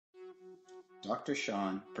Dr.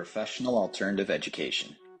 Sean, Professional Alternative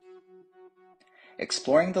Education.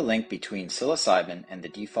 Exploring the link between psilocybin and the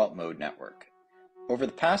default mode network. Over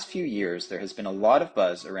the past few years, there has been a lot of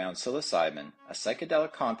buzz around psilocybin, a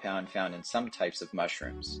psychedelic compound found in some types of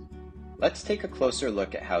mushrooms. Let's take a closer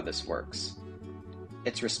look at how this works.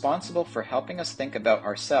 It's responsible for helping us think about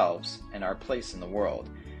ourselves and our place in the world,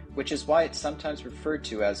 which is why it's sometimes referred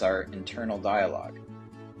to as our internal dialogue.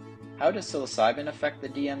 How does psilocybin affect the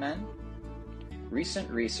DMN? Recent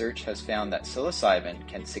research has found that psilocybin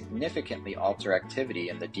can significantly alter activity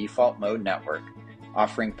in the default mode network,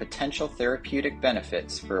 offering potential therapeutic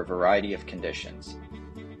benefits for a variety of conditions.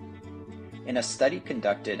 In a study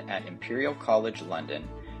conducted at Imperial College London,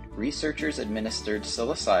 researchers administered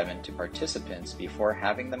psilocybin to participants before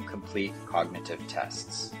having them complete cognitive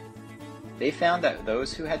tests. They found that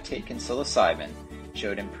those who had taken psilocybin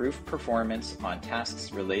showed improved performance on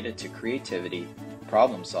tasks related to creativity,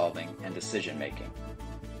 problem solving, and decision making.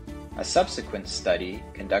 A subsequent study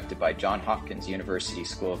conducted by Johns Hopkins University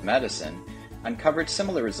School of Medicine uncovered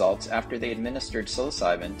similar results after they administered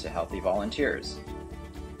psilocybin to healthy volunteers.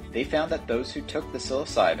 They found that those who took the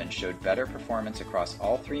psilocybin showed better performance across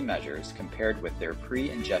all three measures compared with their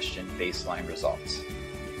pre-ingestion baseline results.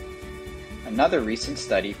 Another recent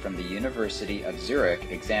study from the University of Zurich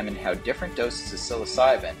examined how different doses of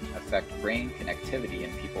psilocybin affect brain connectivity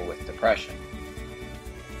in people with depression.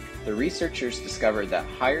 The researchers discovered that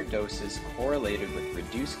higher doses correlated with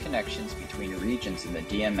reduced connections between regions in the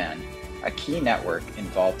DMN, a key network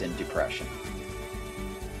involved in depression.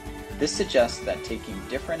 This suggests that taking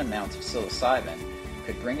different amounts of psilocybin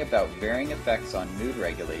could bring about varying effects on mood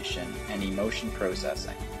regulation and emotion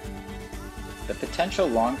processing. The potential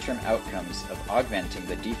long-term outcomes of augmenting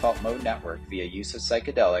the default mode network via use of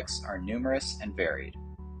psychedelics are numerous and varied.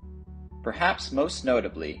 Perhaps most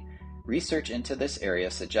notably, research into this area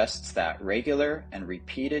suggests that regular and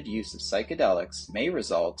repeated use of psychedelics may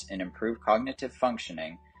result in improved cognitive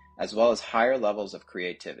functioning as well as higher levels of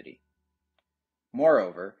creativity.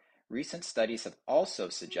 Moreover, recent studies have also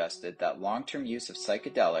suggested that long-term use of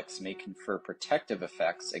psychedelics may confer protective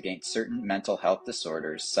effects against certain mental health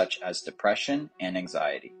disorders such as depression and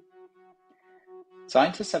anxiety.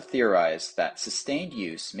 Scientists have theorized that sustained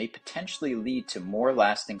use may potentially lead to more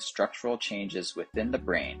lasting structural changes within the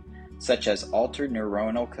brain, such as altered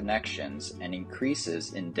neuronal connections and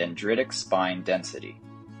increases in dendritic spine density.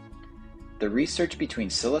 The research between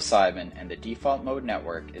psilocybin and the default mode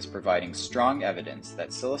network is providing strong evidence that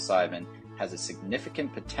psilocybin has a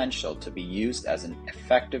significant potential to be used as an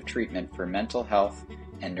effective treatment for mental health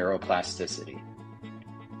and neuroplasticity.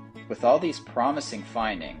 With all these promising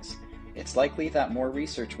findings, it's likely that more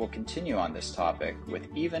research will continue on this topic with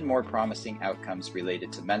even more promising outcomes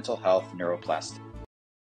related to mental health neuroplasticity.